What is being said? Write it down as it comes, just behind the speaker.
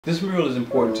This mural is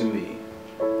important to me.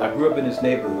 I grew up in this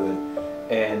neighborhood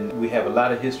and we have a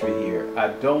lot of history here. I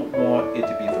don't want it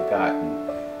to be forgotten.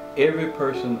 Every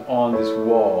person on this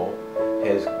wall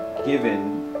has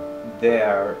given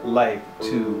their life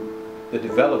to the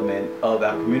development of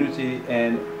our community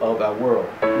and of our world.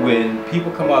 When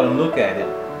people come out and look at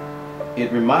it,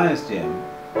 it reminds them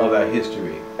of our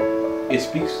history. It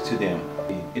speaks to them.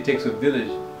 It takes a village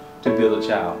to build a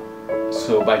child.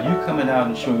 So by you coming out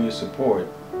and showing your support,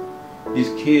 these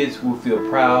kids will feel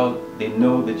proud. They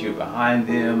know that you're behind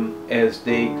them as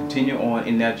they continue on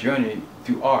in their journey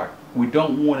through art. We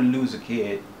don't want to lose a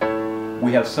kid.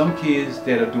 We have some kids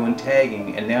that are doing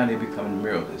tagging and now they're becoming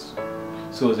muralists.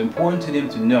 So it's important to them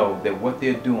to know that what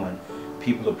they're doing,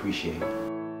 people appreciate.